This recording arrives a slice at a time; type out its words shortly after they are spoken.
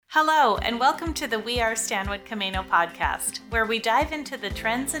Hello, and welcome to the We Are Stanwood Camano podcast, where we dive into the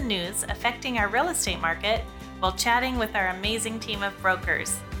trends and news affecting our real estate market while chatting with our amazing team of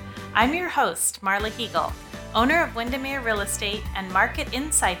brokers. I'm your host, Marla Hegel, owner of Windermere Real Estate and market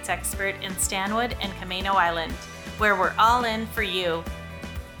insights expert in Stanwood and Camano Island, where we're all in for you.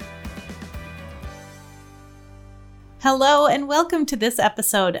 Hello, and welcome to this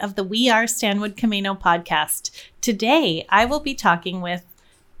episode of the We Are Stanwood Camano podcast. Today, I will be talking with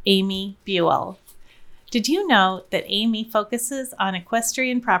Amy Buell. Did you know that Amy focuses on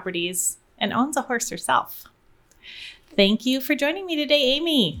equestrian properties and owns a horse herself? Thank you for joining me today,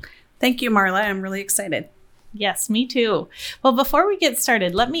 Amy. Thank you, Marla. I'm really excited. Yes, me too. Well, before we get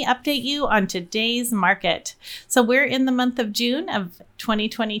started, let me update you on today's market. So we're in the month of June of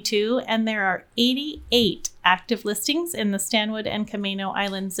 2022, and there are 88 active listings in the Stanwood and Camano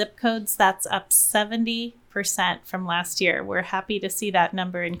Island zip codes. That's up 70% from last year. We're happy to see that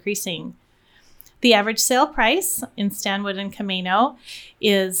number increasing. The average sale price in Stanwood and Camano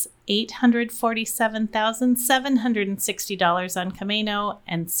is $847,760 on Camano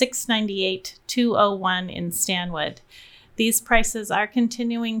and $698,201 in Stanwood. These prices are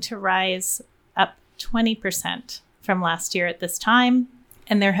continuing to rise up 20% from last year at this time,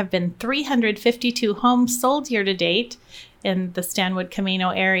 and there have been 352 homes sold year to date in the Stanwood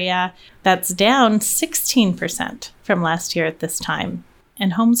Camano area. That's down 16% from last year at this time.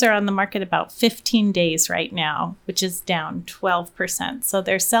 And homes are on the market about 15 days right now, which is down 12%. So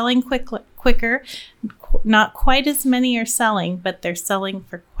they're selling quicker. Not quite as many are selling, but they're selling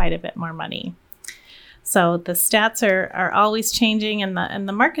for quite a bit more money. So the stats are always changing, and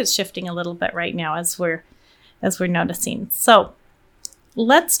the market's shifting a little bit right now as we're noticing. So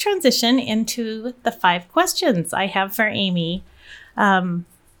let's transition into the 5 questions I have for Amy. I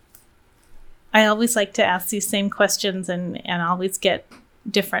always like to ask these same questions and always get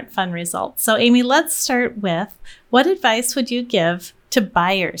different fun results. So Amy, let's start with, what advice would you give to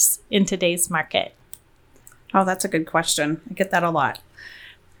buyers in today's market? Oh, that's a good question. I get that a lot.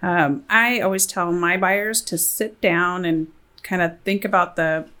 I always tell my buyers to sit down and kind of think about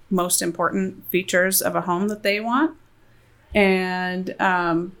the most important features of a home that they want, and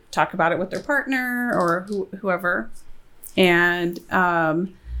talk about it with their partner or whoever, and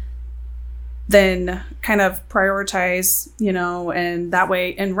then kind of prioritize, and that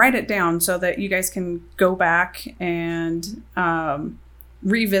way, and write it down so that you guys can go back and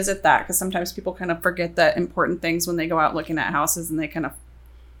revisit that, because sometimes people kind of forget the important things when they go out looking at houses, and they kind of,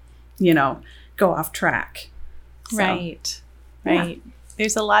 go off track. So, Right. Yeah.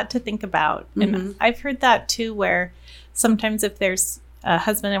 There's a lot to think about. Mm-hmm. And I've heard that too, where sometimes if there's a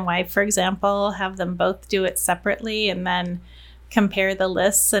husband and wife, for example, have them both do it separately and then compare the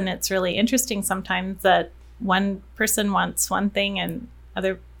lists. And it's really interesting sometimes that one person wants one thing and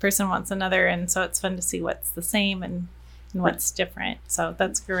other person wants another. And so it's fun to see what's the same and what's different. So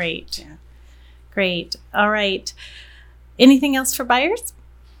that's great. Yeah. Great. All right. Anything else for buyers?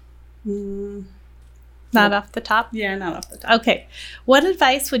 Not off the top? Yeah, not off the top. Okay. What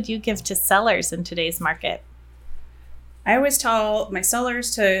advice would you give to sellers in today's market? I always tell my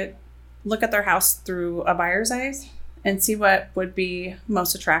sellers to look at their house through a buyer's eyes and see what would be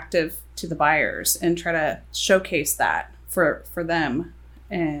most attractive to the buyers and try to showcase that for them.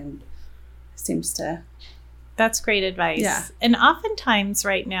 And it seems to... That's great advice. Yeah. And oftentimes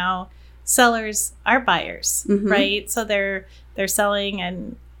right now, sellers are buyers, right? So they're selling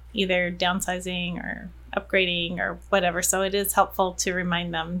and either downsizing or upgrading or whatever. So it is helpful to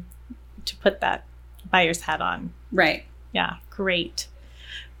remind them to put that buyer's hat on. Right. Yeah, great.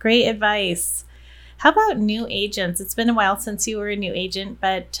 Great advice. How about new agents? It's been a while since you were a new agent,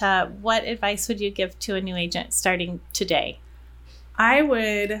 but what advice would you give to a new agent starting today? I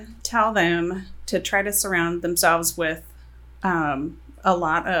would tell them to try to surround themselves with a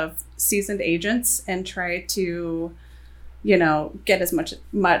lot of seasoned agents and try to, get as much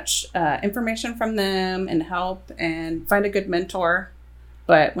information from them and help and find a good mentor.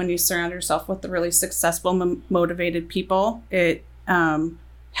 But when you surround yourself with the really successful, motivated people, it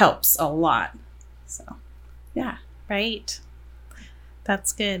helps a lot. So, yeah. Right.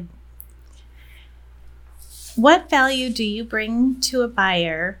 That's good. What value do you bring to a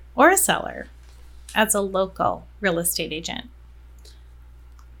buyer or a seller as a local real estate agent?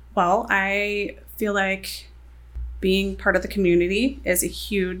 Well, I feel like being part of the community is a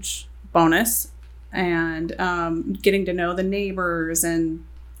huge bonus, and getting to know the neighbors and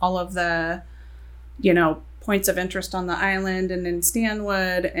all of the, points of interest on the island and in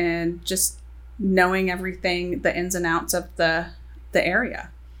Stanwood, and just knowing everything, the ins and outs of the area.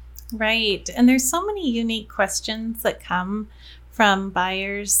 Right. And there's so many unique questions that come from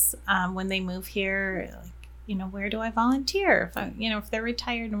buyers when they move here, like, where do I volunteer? If they're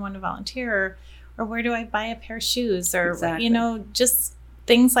retired and want to volunteer, or where do I buy a pair of shoes, or, Exactly. just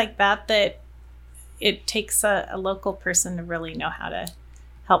things like that it takes a local person to really know how to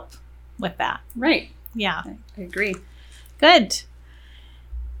help with that. Right. Yeah. I agree. Good.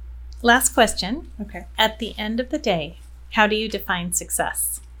 Last question. Okay. At the end of the day, how do you define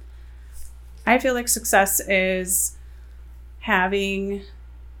success? I feel like success is having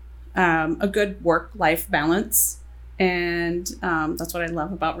a good work-life balance. And that's what I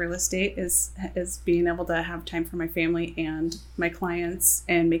love about real estate is being able to have time for my family and my clients,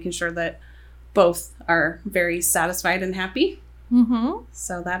 and making sure that both are very satisfied and happy. Mm-hmm.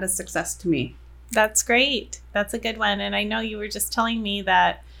 So that is success to me. That's great. That's a good one. And I know you were just telling me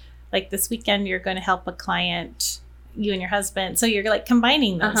that, like, this weekend you're going to help a client, you and your husband. So you're like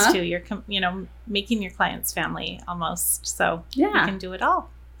combining those two. You're making your client's family almost. So you can do it all.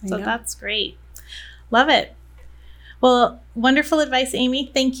 So that's great. Love it. Well, wonderful advice,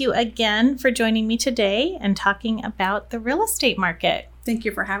 Amy. Thank you again for joining me today and talking about the real estate market. Thank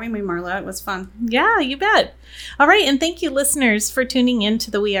you for having me, Marla. It was fun. Yeah, you bet. All right. And thank you, listeners, for tuning in to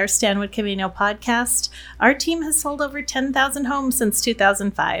the We Are Stanwood Camino podcast. Our team has sold over 10,000 homes since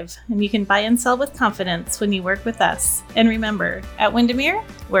 2005, and you can buy and sell with confidence when you work with us. And remember, at Windermere,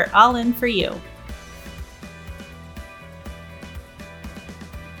 we're all in for you.